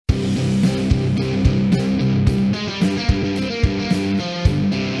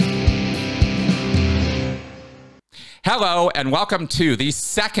Hello, and welcome to the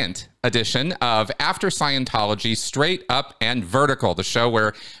second edition of After Scientology, Straight Up and Vertical, the show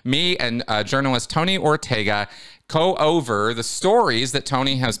where me and journalist Tony Ortega go over the stories that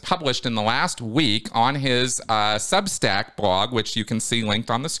Tony has published in the last week on his Substack blog, which you can see linked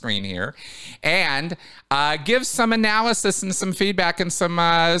on the screen here, and give some analysis and some feedback and some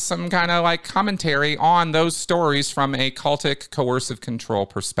kind of like commentary on those stories from a cultic coercive control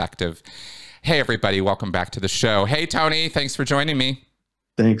perspective. Hey, everybody. Welcome back to the show. Hey, Tony. Thanks for joining me.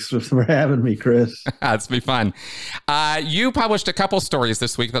 Thanks for having me, Chris. It's been fun. You published a couple stories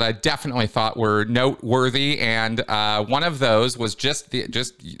this week that I definitely thought were noteworthy, and one of those was just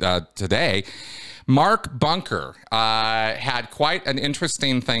today. Mark Bunker had quite an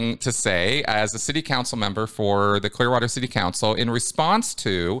interesting thing to say as a city council member for the Clearwater City Council in response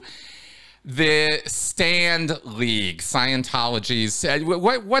to the Stand League, Scientology's.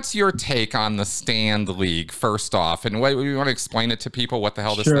 What's your take on the Stand League, first off? And what, you want to explain it to people what the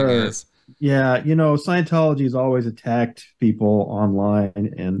hell this thing is? Yeah, you know, Scientology has always attacked people online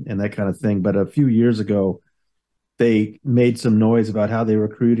and that kind of thing. But a few years ago, they made some noise about how they were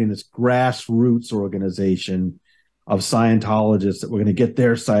creating this grassroots organization of Scientologists that were going to get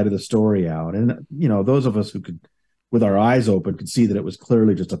their side of the story out. And, you know, those of us who could, with our eyes open, could see that it was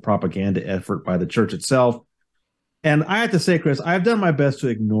clearly just a propaganda effort by the church itself. And I have to say, Chris, I've done my best to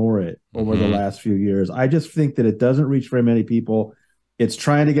ignore it over the last few years. I just think that it doesn't reach very many people. It's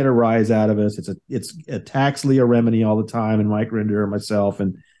trying to get a rise out of us. It's attacks Leah Remini all the time and Mike Rinder and myself.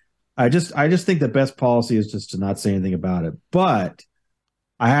 And I just think the best policy is just to not say anything about it. But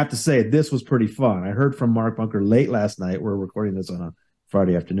I have to say, this was pretty fun. I heard from Mark Bunker late last night. We're recording this on a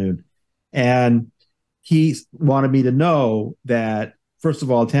Friday afternoon. And he wanted me to know that, first of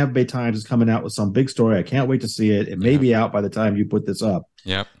all, Tampa Bay Times is coming out with some big story. I can't wait to see it. It may be out by the time you put this up.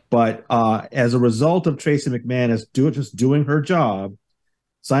 Yep. But as a result of Tracy McManus just doing her job,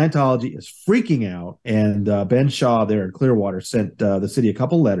 Scientology is freaking out. And Ben Shaw there in Clearwater sent the city a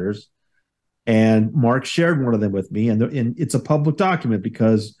couple letters. And Mark shared one of them with me. And it's a public document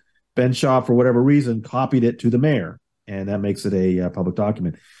because Ben Shaw, for whatever reason, copied it to the mayor. And that makes it a public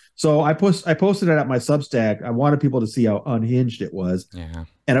document. So I posted it at my Substack. I wanted people to see how unhinged it was. Yeah.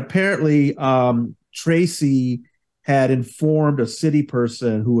 And apparently Tracy had informed a city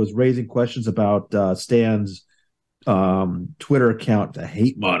person who was raising questions about Stan's Twitter account, the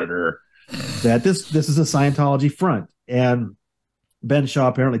Hate Monitor, that this is a Scientology front. And Ben Shaw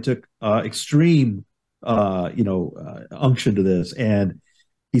apparently took extreme unction to this. And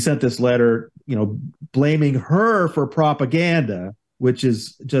he sent this letter, blaming her for propaganda, which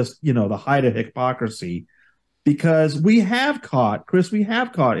is just, the height of hypocrisy, because we have caught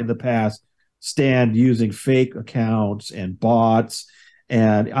in the past Stan using fake accounts and bots.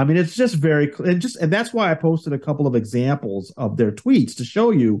 And I mean, it's just very, and that's why I posted a couple of examples of their tweets to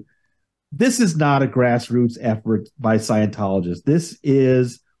show you this is not a grassroots effort by Scientologists. This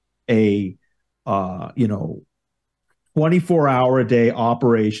is a, 24-hour-a-day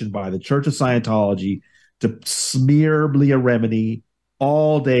operation by the Church of Scientology to smear Leah Remini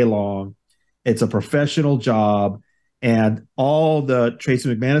all day long. It's a professional job, and all the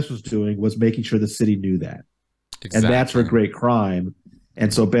Tracy McManus was doing was making sure the city knew that. Exactly. And that's her great crime.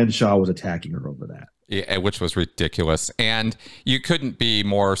 And so Ben Shaw was attacking her over that. Yeah, which was ridiculous. And you couldn't be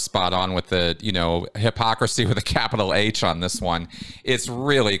more spot on with the, hypocrisy with a capital H on this one. It's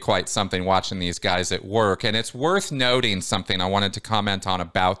really quite something watching these guys at work. And it's worth noting something I wanted to comment on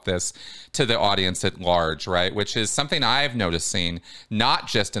about this to the audience at large, right? Which is something I've noticing, not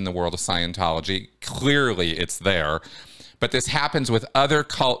just in the world of Scientology. Clearly it's there. But this happens with other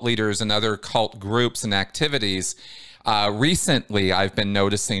cult leaders and other cult groups and activities. Recently, I've been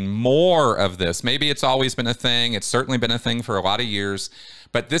noticing more of this. Maybe it's always been a thing. It's certainly been a thing for a lot of years.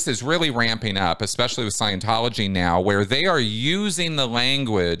 But this is really ramping up, especially with Scientology now, where they are using the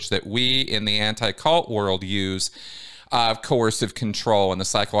language that we in the anti-cult world use of coercive control and the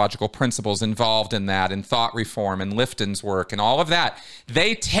psychological principles involved in that, and thought reform and Lifton's work and all of that.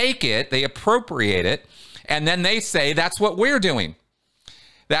 They take it, they appropriate it, and then they say that's what we're doing.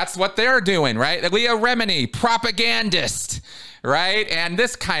 That's what they're doing, right? Leah Remini, propagandist, right? And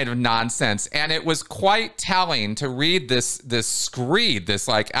this kind of nonsense. And it was quite telling to read this screed, this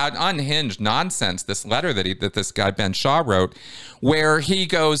like unhinged nonsense, this letter that this guy Ben Shaw wrote, where he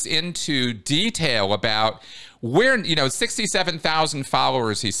goes into detail about 67,000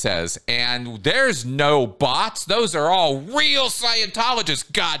 followers, he says, and there's no bots. Those are all real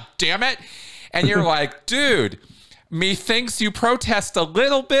Scientologists, God damn it. And you're like, dude, methinks you protest a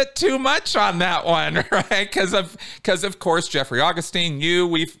little bit too much on that one, right? Because of course, Jeffrey Augustine, you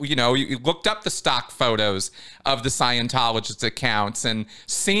looked up the stock photos of the Scientologist accounts and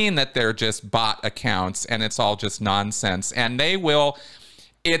seen that they're just bot accounts and it's all just nonsense. And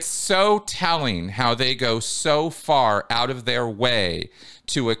it's so telling how they go so far out of their way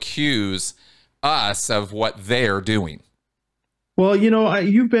to accuse us of what they're doing. Well,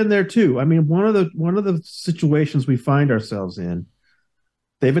 you've been there too. I mean, one of the situations we find ourselves in,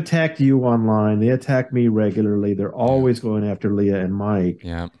 they've attacked you online. They attack me regularly. They're always going after Leah and Mike.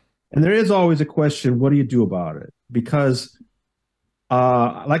 Yeah. And there is always a question, what do you do about it? Because,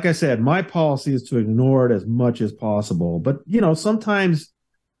 like I said, my policy is to ignore it as much as possible. But, sometimes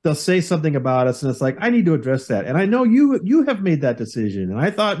they'll say something about us and it's like, I need to address that. And I know you have made that decision. And I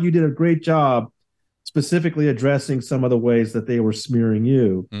thought you did a great job specifically addressing some of the ways that they were smearing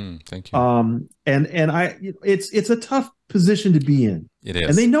you. Thank you. It's a tough position to be in. It is.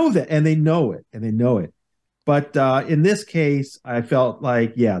 And they know that, and they know it. But in this case, I felt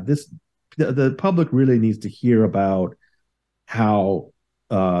like, the public really needs to hear about how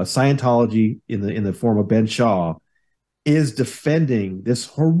Scientology in the form of Ben Shaw is defending this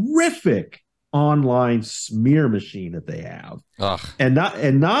horrific online smear machine that they have. Ugh. and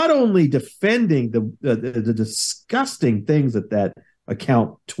not only defending the disgusting things that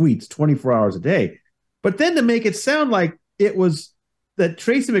account tweets 24 hours a day, but then to make it sound like it was that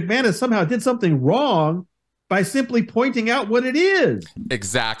Tracy McManus somehow did something wrong by simply pointing out what it is.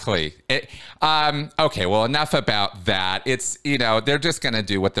 Exactly. Okay, well, enough about that. It's, they're just going to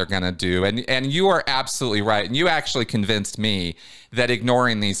do what they're going to do. And you are absolutely right. And you actually convinced me that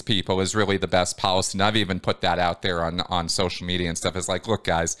ignoring these people is really the best policy. And I've even put that out there on social media and stuff. It's like, look,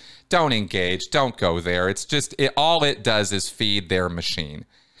 guys, don't engage. Don't go there. It's just, all it does is feed their machine.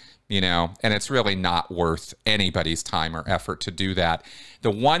 And it's really not worth anybody's time or effort to do that.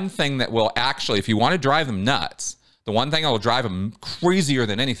 The one thing that will actually, if you want to drive them nuts, the one thing that will drive them crazier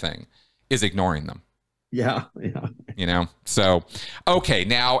than anything is ignoring them. Yeah. So, okay.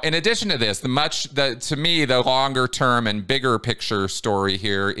 Now, in addition to this, to me, the longer term and bigger picture story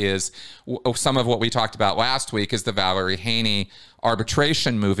here is some of what we talked about last week is the Valerie Haney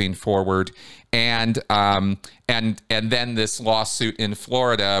arbitration moving forward. And then this lawsuit in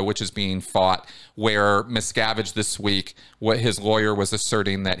Florida, which is being fought, where Miscavige this week, what his lawyer was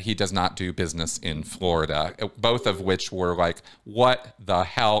asserting that he does not do business in Florida, both of which were like, what the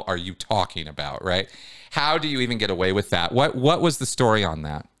hell are you talking about, right? How do you even get away with that? What was the story on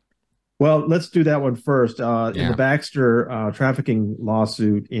that? Well, let's do that one first. In the Baxter trafficking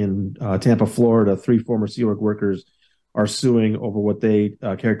lawsuit in Tampa, Florida, 3 former SeaWorld workers are suing over what they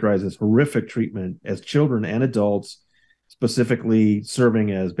characterize as horrific treatment as children and adults, specifically serving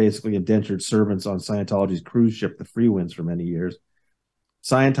as basically indentured servants on Scientology's cruise ship, the Free Winds, for many years.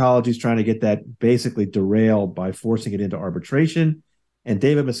 Scientology's trying to get that basically derailed by forcing it into arbitration. And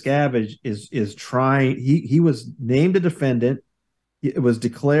David Miscavige is trying. He was named a defendant. It was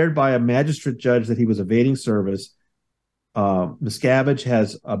declared by a magistrate judge that he was evading service. Miscavige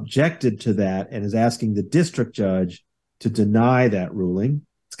has objected to that and is asking the district judge to deny that ruling.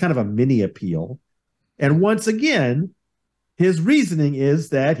 It's kind of a mini appeal. And once again, his reasoning is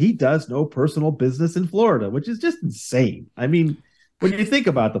that he does no personal business in Florida, which is just insane. I mean, when you think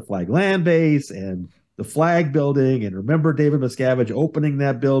about the Flag Land Base and the Flag Building, and remember David Miscavige opening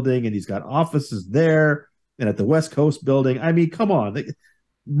that building, and he's got offices there and at the West Coast building. I mean, come on.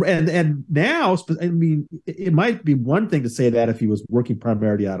 And now, I mean, it might be one thing to say that if he was working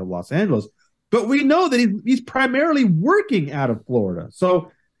primarily out of Los Angeles, but we know that he's primarily working out of Florida.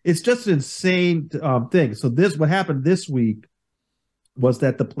 So it's just an insane thing. So what happened this week was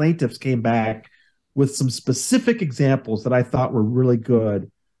that the plaintiffs came back with some specific examples that I thought were really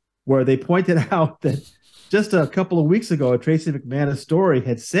good, where they pointed out that just a couple of weeks ago, a Tracy McManus story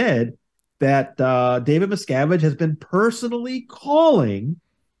had said that David Miscavige has been personally calling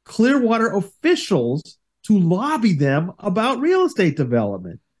Clearwater officials to lobby them about real estate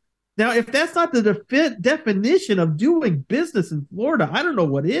development. Now, if that's not the definition of doing business in Florida, I don't know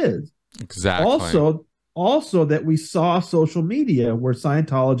what is. Exactly. Also that we saw social media where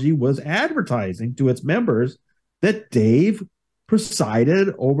Scientology was advertising to its members that Dave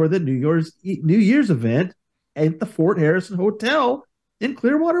presided over the New Year's event at the Fort Harrison Hotel in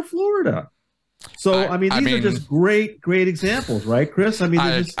Clearwater, Florida. So, I mean, these are just great examples, right, Chris? I mean,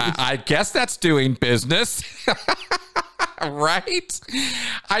 I guess that's doing business. Right?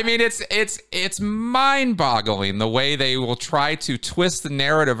 I mean, it's mind-boggling the way they will try to twist the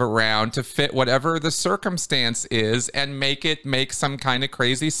narrative around to fit whatever the circumstance is and make it make some kind of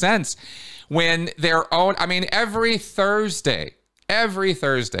crazy sense. when their own, I mean, every Thursday,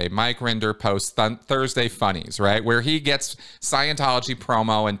 Mike Rinder posts Thursday Funnies, right? Where he gets Scientology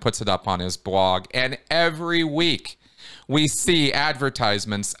promo and puts it up on his blog. And every week we see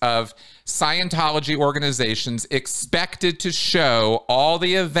advertisements of Scientology organizations expected to show all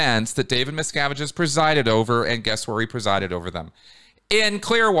the events that David Miscavige has presided over. And guess where he presided over them? In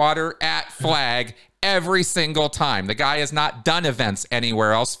Clearwater at Flag every single time. The guy has not done events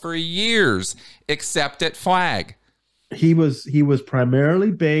anywhere else for years except at Flag. He was primarily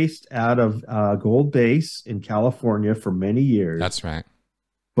based out of Gold Base in California for many years. That's right.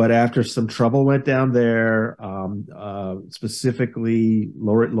 But after some trouble went down there, specifically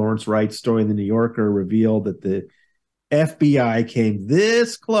Lawrence Wright's story in the New Yorker revealed that the FBI came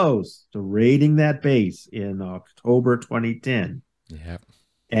this close to raiding that base in October 2010. Yep.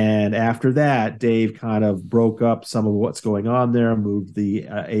 And after that, Dave kind of broke up some of what's going on there, moved the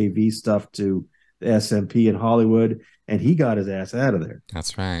AV stuff to the SMP in Hollywood, and he got his ass out of there.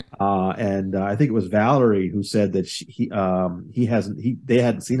 That's right. And I think it was Valerie who said that they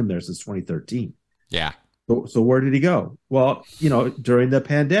hadn't seen him there since 2013. Yeah. So where did he go? Well, during the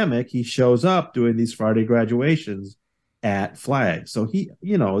pandemic, he shows up doing these Friday graduations at Flag. So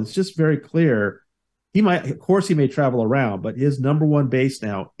it's just very clear. He may travel around, but his number one base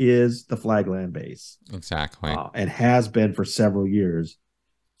now is the Flagland base. Exactly. And has been for several years.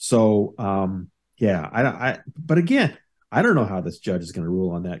 So, but again, I don't know how this judge is going to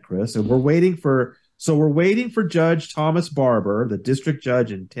rule on that, Chris. And we're waiting for Judge Thomas Barber, the district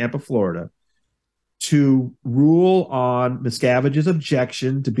judge in Tampa, Florida, to rule on Miscavige's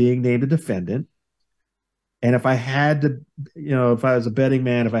objection to being named a defendant. And if I had to, if I was a betting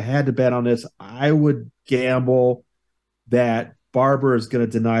man, if I had to bet on this, I would gamble that Barber is going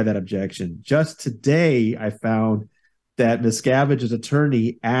to deny that objection. Just today, I found that Miscavige's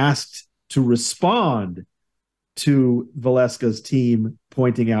attorney asked to respond to Valeska's team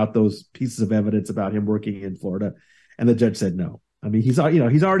pointing out those pieces of evidence about him working in Florida, and the judge said no. I mean, he's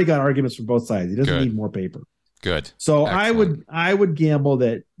already got arguments from both sides. He doesn't need more paper. Good. So excellent. I would gamble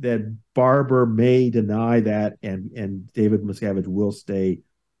that Barber may deny that, and David Miscavige will stay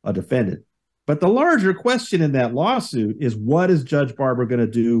a defendant. But the larger question in that lawsuit is, what is Judge Barber going to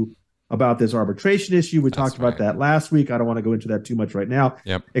do about this arbitration issue? We talked about that last week. I don't want to go into that too much right now,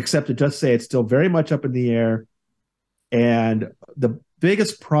 except to just say it's still very much up in the air. And the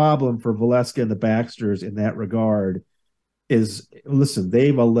biggest problem for Valeska and the Baxters in that regard is, listen,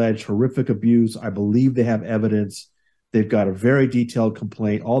 they've alleged horrific abuse. I believe they have evidence. They've got a very detailed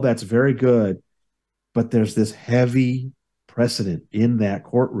complaint. All that's very good. But there's this heavy precedent in that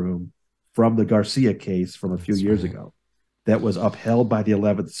courtroom from the Garcia case from a few years ago that was upheld by the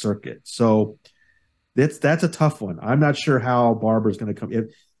 11th Circuit. So that's a tough one. I'm not sure how Barber's going to come.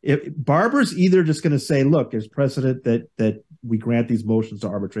 If Barber's either just going to say, look, there's precedent that we grant these motions to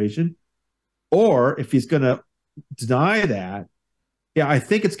arbitration, or if he's going to deny that, I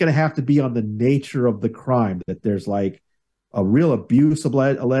think it's going to have to be on the nature of the crime, that there's like a real abuse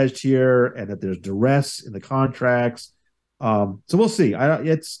alleged here, and that there's duress in the contracts. So we'll see.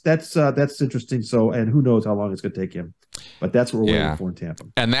 That's interesting. So, and who knows how long it's going to take him, but that's what we're waiting for in Tampa.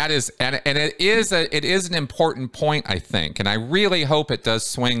 And that is, and it is an important point, I think, and I really hope it does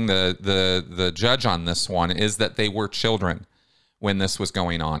swing the judge on this one, is that they were children when this was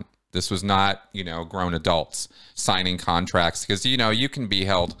going on. This was not, grown adults signing contracts, because, you can be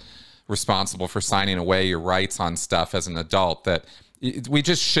held responsible for signing away your rights on stuff as an adult. That we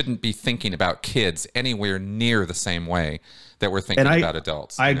just shouldn't be thinking about kids anywhere near the same way that we're thinking about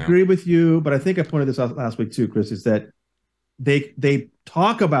adults. I agree with you, but I think I pointed this out last week too, Chris, is that they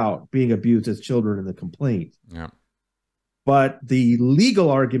talk about being abused as children in the complaint. Yeah. But the legal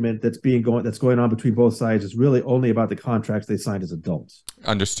argument that's going on between both sides is really only about the contracts they signed as adults.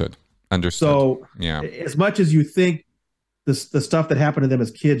 Understood. So, as much as you think the stuff that happened to them as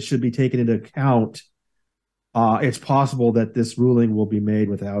kids should be taken into account, it's possible that this ruling will be made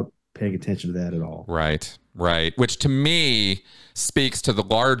without paying attention to that at all. Right. Which to me speaks to the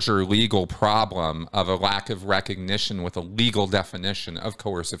larger legal problem of a lack of recognition with a legal definition of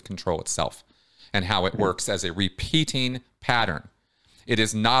coercive control itself, and how it works as a repeating pattern. It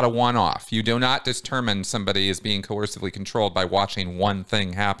is not a one-off. You do not determine somebody is being coercively controlled by watching one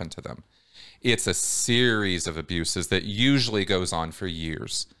thing happen to them. It's a series of abuses that usually goes on for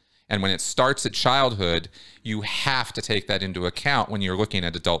years. And when it starts at childhood, you have to take that into account when you're looking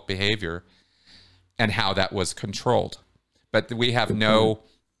at adult behavior and how that was controlled. But we have no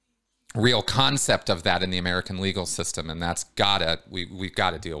real concept of that in the American legal system, and we've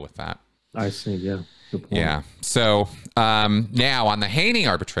got to deal with that. I see, yeah. Good point. Yeah. So now on the Haney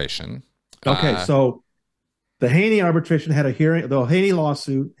arbitration, Okay, so the Haney arbitration had a hearing. The Haney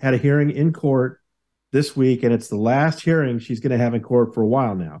lawsuit had a hearing in court this week, and it's the last hearing she's going to have in court for a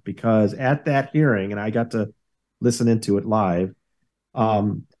while now. Because at that hearing, and I got to listen into it live,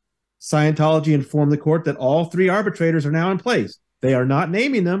 Scientology informed the court that all 3 arbitrators are now in place. They are not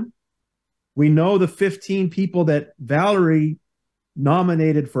naming them. We know the 15 people that Valerie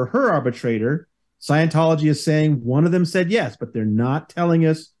nominated for her arbitrator. Scientology is saying one of them said yes, but they're not telling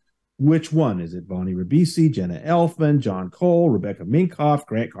us which one. Is it Bonnie Ribisi, Jenna Elfman, John Cole, Rebecca Minkoff,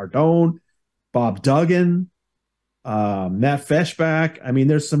 Grant Cardone, Bob Duggan, Matt Feshbach? I mean,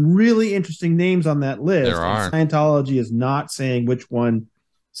 there's some really interesting names on that list. There are. Scientology is not saying which one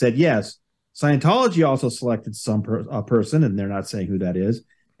said yes. Scientology also selected some person, and they're not saying who that is.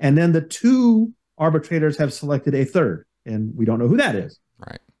 And then the 2 arbitrators have selected a third, and we don't know who that is.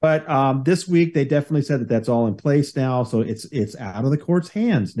 Right. But this week they definitely said that that's all in place now, so it's out of the court's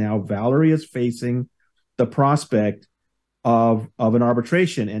hands now. Valerie is facing the prospect of an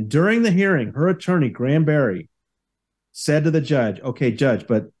arbitration, and during the hearing, her attorney Graham Barry said to the judge, "Okay, judge,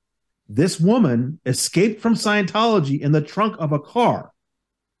 but this woman escaped from Scientology in the trunk of a car,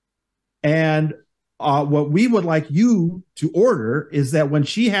 and what we would like you to order is that when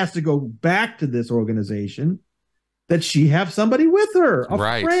she has to go back to this organization, that she have somebody with her,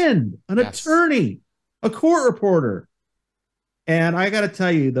 a friend, an attorney, a court reporter." And I got to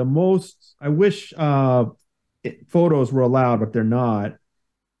tell you, I wish photos were allowed, but they're not.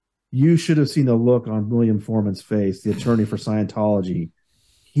 You should have seen the look on William Foreman's face, the attorney for Scientology.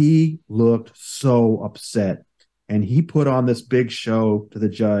 He looked so upset, and he put on this big show to the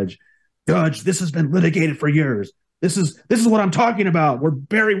judge. "Judge, this has been litigated for years. This is what I'm talking about, where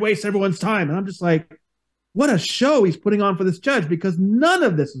Barry wastes everyone's time." And I'm just like, what a show he's putting on for this judge, because none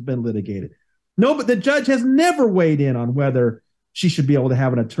of this has been litigated. No, but the judge has never weighed in on whether she should be able to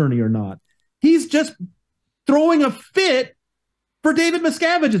have an attorney or not. He's just throwing a fit for David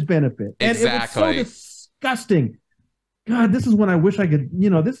Miscavige's benefit. And exactly. It was so disgusting. God, this is when I wish I could,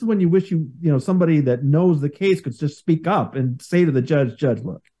 this is when you wish somebody that knows the case could just speak up and say to the judge,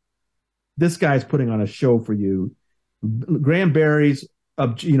 "Look, this guy's putting on a show for you." Graham Barry's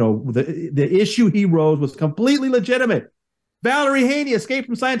the issue he rose was completely legitimate. Valerie Haney escaped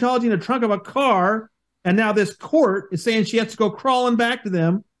from Scientology in the trunk of a car, and now this court is saying she has to go crawling back to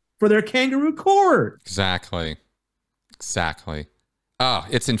them for their kangaroo court. Exactly. Oh,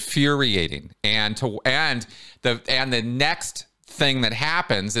 it's infuriating. And the next thing that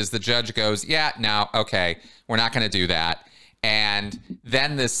happens is the judge goes, "Yeah, no, okay, we're not going to do that." And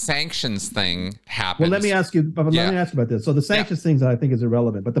then the sanctions thing happens. Well, let me ask you about this. So the sanctions things I think is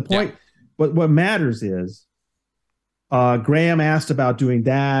irrelevant, but the point, what matters is, Graham asked about doing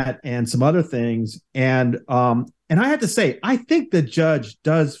that and some other things, and I have to say, I think the judge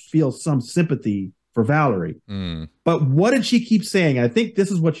does feel some sympathy for Valerie. But what did she keep saying? I think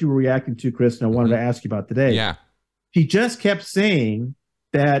this is what you were reacting to, Chris, and I wanted to ask you about today. Yeah, she just kept saying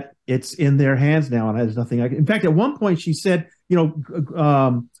that it's in their hands now, and there's nothing. In fact, at one point she said, they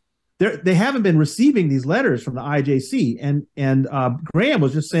haven't been receiving these letters from the IJC, and Graham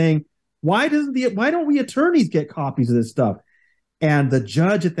was just saying, why don't we attorneys get copies of this stuff? And the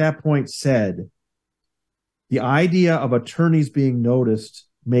judge at that point said, "The idea of attorneys being noticed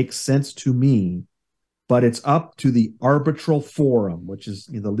makes sense to me, but it's up to the arbitral forum," which is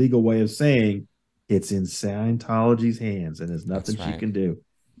the legal way of saying it's in Scientology's hands and there's nothing she can do.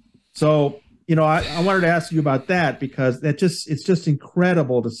 So, I wanted to ask you about that, because it's just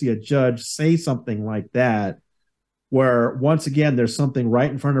incredible to see a judge say something like that, where once again, there's something right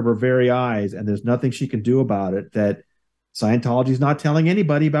in front of her very eyes and there's nothing she can do about it, that Scientology's not telling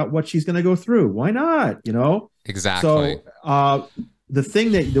anybody about what she's going to go through. Why not? Exactly. So,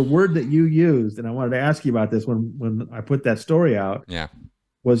 the word that you used, and I wanted to ask you about this when I put that story out. Yeah.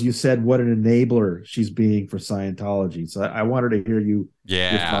 Was you said what an enabler she's being for Scientology. So I wanted to hear your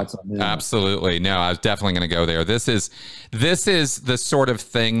thoughts on that. Absolutely. No, I was definitely going to go there. This is the sort of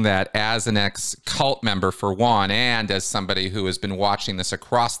thing that, as an ex-cult member for one, and as somebody who has been watching this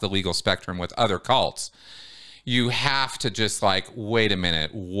across the legal spectrum with other cults, you have to just wait a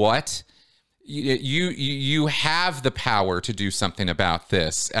minute, what? You have the power to do something about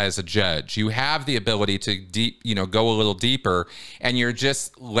this as a judge. You have the ability to go a little deeper, and you're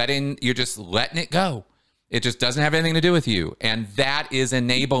just letting it go. It just doesn't have anything to do with you. And that is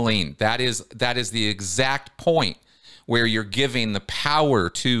enabling. That is the exact point where you're giving the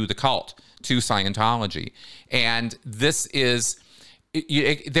power to the cult, to Scientology. And this is,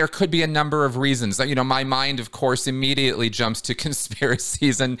 there could be a number of reasons. My mind, of course, immediately jumps to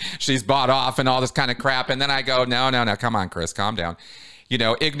conspiracies and she's bought off and all this kind of crap. And then I go, no, come on, Chris, calm down. you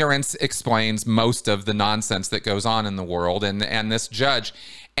know, ignorance explains most of the nonsense that goes on in the world. And this judge,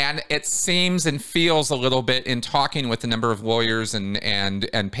 and it seems and feels a little bit in talking with a number of lawyers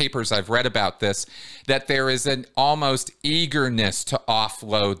and papers I've read about this, that there is an almost eagerness to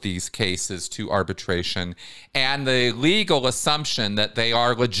offload these cases to arbitration, and the legal assumption that they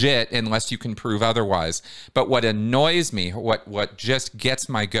are legit unless you can prove otherwise. But what annoys me, what just gets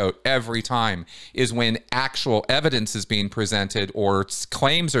my goat every time, is when actual evidence is being presented or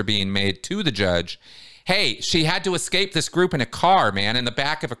claims are being made to the judge. Hey, she had to escape this group in a car, man, in the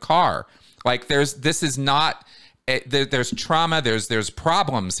back of a car. Like, this is not, there's trauma, there's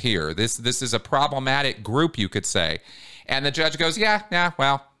problems here. This is a problematic group, you could say. And the judge goes, yeah,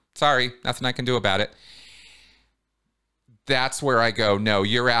 well, sorry, nothing I can do about it. That's where I go, no,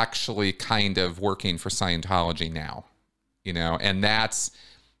 you're actually kind of working for Scientology now, you know, and that's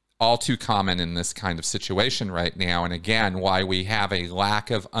all too common in this kind of situation right now. And again, why we have a lack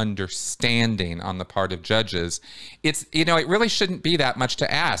of understanding on the part of judges. It's, you know, it really shouldn't be that much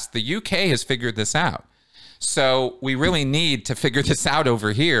to ask. The UK has figured this out. So we really need to figure this out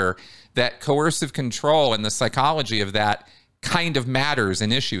over here, that coercive control and the psychology of that kind of matters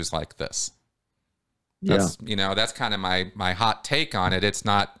in issues like this. That's, you know, that's kind of my hot take on it. It's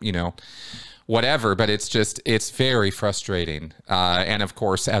not, you know, whatever, but it's very frustrating. And of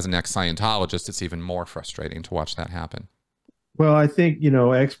course, as an ex-Scientologist, it's even more frustrating to watch that happen. Well, I think, you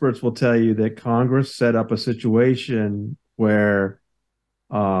know, experts will tell you that Congress set up a situation where,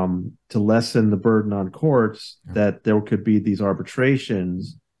 to lessen the burden on courts, that there could be these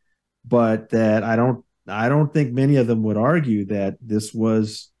arbitrations, but that I don't think many of them would argue that this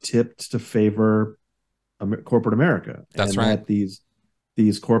was tipped to favor corporate America. That's and right. That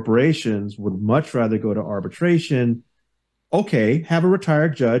these corporations would much rather go to arbitration. Okay, have a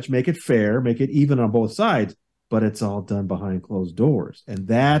retired judge, make it fair, make it even on both sides, but it's all done behind closed doors. And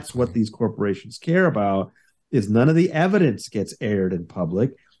that's what these corporations care about, is none of the evidence gets aired in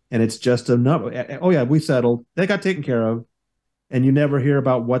public. And it's just a number. Oh yeah, we settled. They got taken care of. And you never hear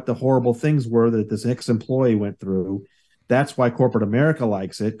about what the horrible things were that this ex-employee went through. That's why corporate America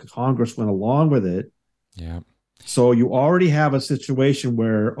likes it. Congress went along with it. Yeah. So you already have a situation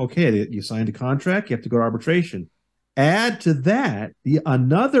where, okay, you signed a contract, you have to go to arbitration. Add to that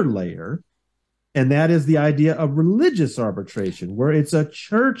another layer, and that is the idea of religious arbitration, where it's a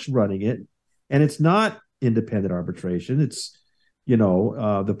church running it, and it's not independent arbitration. It's, you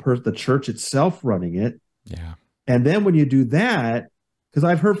know, the church itself running it. Yeah. And then when you do that, because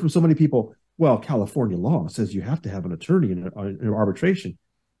I've heard from so many people, well, California law says you have to have an attorney in arbitration.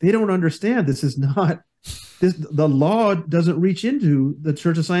 They don't understand. This is not. The law doesn't reach into the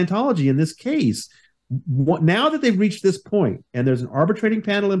Church of Scientology in this case. Now that they've reached this point and there's an arbitrating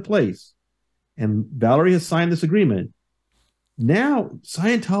panel in place and Valerie has signed this agreement, now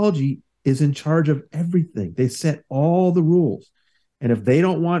Scientology is in charge of everything. They set all the rules. And if they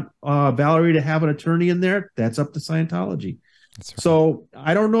don't want Valerie to have an attorney in there, that's up to Scientology. That's right. So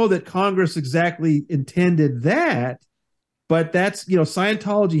I don't know that Congress exactly intended that, but that's, you know,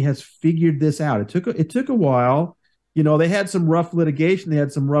 Scientology has figured this out. It took a while. You know, they had some rough litigation, they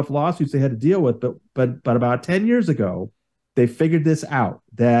had some rough lawsuits they had to deal with, but about 10 years ago, they figured this out,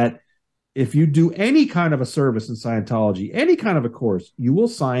 that if you do any kind of a service in Scientology, any kind of a course, you will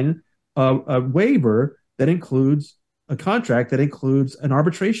sign a waiver that includes a contract that includes an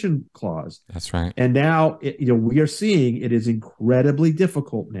arbitration clause. That's right. And now, you know, we are seeing it is incredibly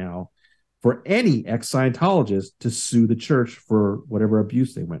difficult now for any ex-Scientologist to sue the church for whatever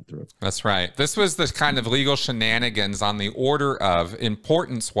abuse they went through. That's right. This was the kind of legal shenanigans on the order of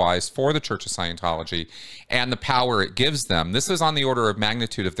importance-wise for the Church of Scientology and the power it gives them. This is on the order of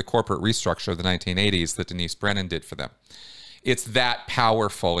magnitude of the corporate restructure of the 1980s that Denise Brennan did for them. It's that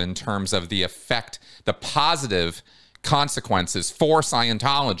powerful in terms of the effect, the positive consequences for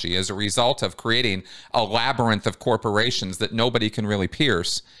Scientology as a result of creating a labyrinth of corporations that nobody can really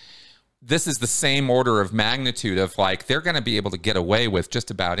pierce. This is the same order of magnitude of, like, they're going to be able to get away with just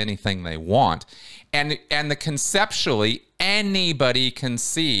about anything they want. And conceptually, anybody can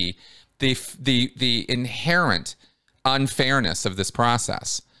see the inherent unfairness of this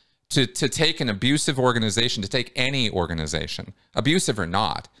process. To take an abusive organization, to take any organization, abusive or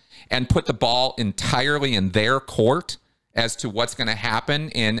not, and put the ball entirely in their court as to what's going to happen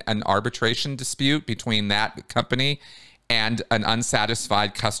in an arbitration dispute between that company and an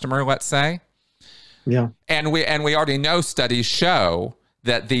unsatisfied customer, let's say. Yeah. And we already know studies show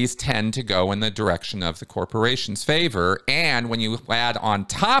that these tend to go in the direction of the corporation's favor. And when you add on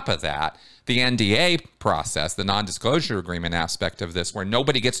top of that the NDA process, the non-disclosure agreement aspect of this, where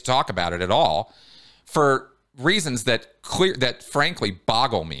nobody gets to talk about it at all, for reasons that frankly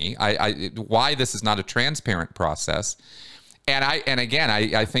boggle me. Why this is not a transparent process. And again,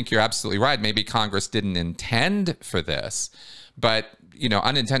 I think you're absolutely right. Maybe Congress didn't intend for this, but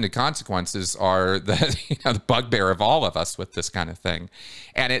unintended consequences are the bugbear of all of us with this kind of thing.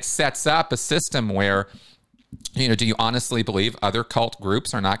 And it sets up a system where, do you honestly believe other cult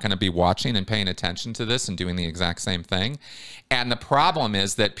groups are not going to be watching and paying attention to this and doing the exact same thing? And the problem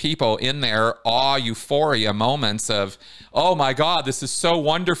is that people in their euphoria moments of, oh my God, this is so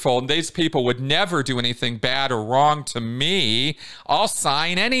wonderful, and these people would never do anything bad or wrong to me, I'll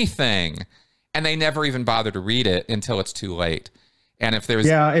sign anything. And they never even bother to read it until it's too late. And if there's,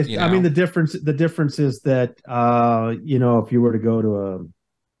 I mean, the difference is that, if you were to go to a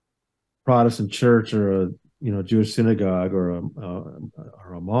Protestant church or a Jewish synagogue or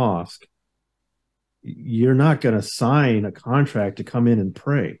a mosque, you're not going to sign a contract to come in and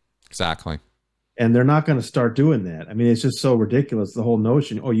pray. Exactly. And they're not going to start doing that. I mean, it's just so ridiculous, the whole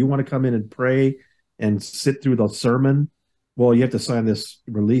notion. Oh, you want to come in and pray and sit through the sermon? Well, you have to sign this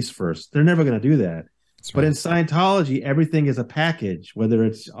release first. They're never going to do that. Right. But in Scientology, everything is a package, whether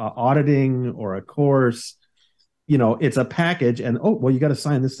it's auditing or a course, it's a package. And, you got to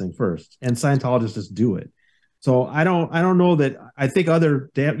sign this thing first. And Scientologists just do it. So I don't know that. I think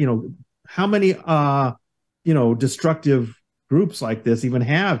how many destructive groups like this even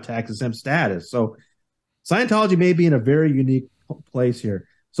have tax exempt status. So Scientology may be in a very unique place here.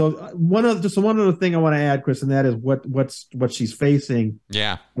 So one other thing I want to add, Chris, and that is what she's facing.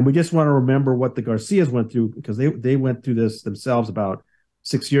 Yeah, and we just want to remember what the Garcias went through, because they went through this themselves about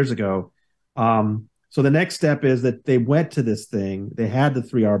 6 years ago. So the next step is that they went to this thing. They had the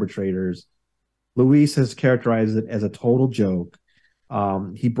 3 arbitrators. Luis has characterized it as a total joke.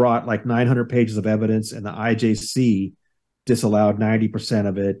 He brought like 900 pages of evidence, and the IJC disallowed 90%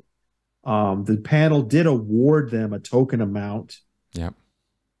 of it. The panel did award them a token amount. Yep.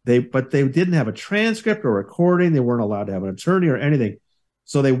 But they didn't have a transcript or recording. They weren't allowed to have an attorney or anything.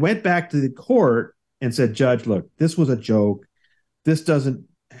 So they went back to the court and said, Judge, look, this was a joke. This doesn't,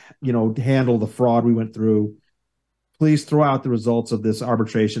 handle the fraud we went through. Please throw out the results of this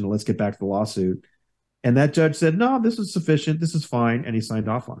arbitration and let's get back to the lawsuit. And that judge said, no, this is sufficient. This is fine. And he signed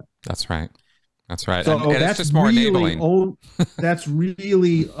off on it. That's right. That's right. So and that's it's just more really enabling. That's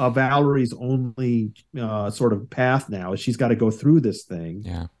really Valerie's only sort of path now, is she's got to go through this thing.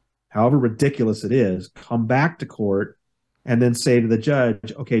 Yeah. However ridiculous it is, come back to court and then say to the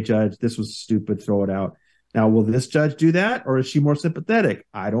judge, okay, judge, this was stupid. Throw it out. Now, will this judge do that, or is she more sympathetic?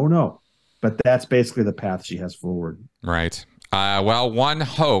 I don't know. But that's basically the path she has forward. Right. Well, one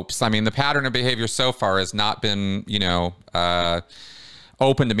hopes. I mean, the pattern of behavior so far has not been,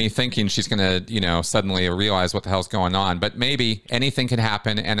 open to me thinking she's going to, suddenly realize what the hell's going on. But maybe anything can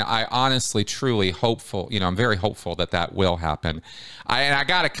happen. And I honestly, truly hopeful, I'm very hopeful that will happen. I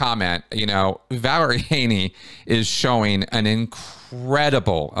got to comment, Valerie Haney is showing an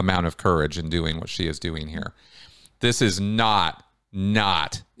incredible amount of courage in doing what she is doing here. This is not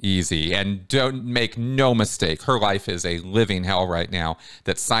easy, and don't make no mistake, her life is a living hell right now,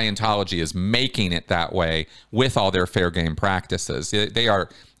 that Scientology is making it that way with all their fair game practices. They are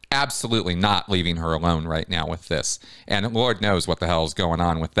absolutely not leaving her alone right now with this, and Lord knows what the hell is going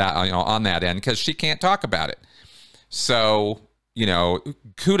on with that, on that end, because she can't talk about it. So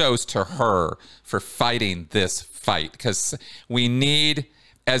kudos to her for fighting this fight, because we need,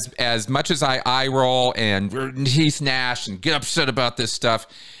 as much as I eye roll and teeth gnash and get upset about this stuff,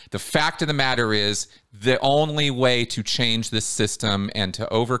 the fact of the matter is the only way to change this system and to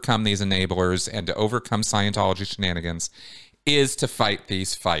overcome these enablers and to overcome Scientology shenanigans is to fight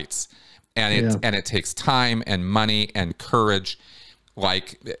these fights. And it takes time and money and courage,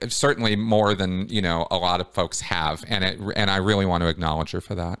 like certainly more than, a lot of folks have. And I really want to acknowledge her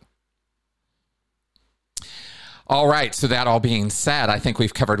for that. All right. So that all being said, I think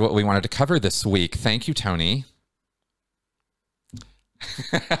we've covered what we wanted to cover this week. Thank you, Tony.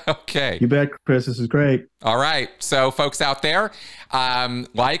 Okay. You bet, Chris. This is great. All right. So folks out there,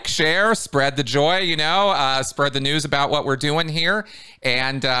 like, share, spread the joy, spread the news about what we're doing here.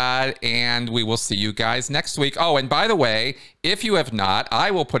 And we will see you guys next week. Oh, and by the way, if you have not,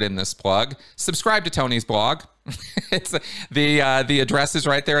 I will put in this plug, subscribe to Tony's blog. It's the address is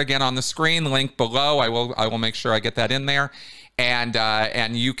right there again on the screen, link below. I will make sure I get that in there.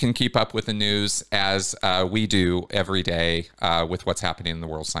 And you can keep up with the news as we do every day with what's happening in the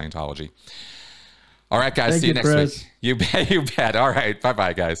world of Scientology. All right, guys. See you next week. You bet. All right.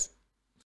 Bye-bye, guys.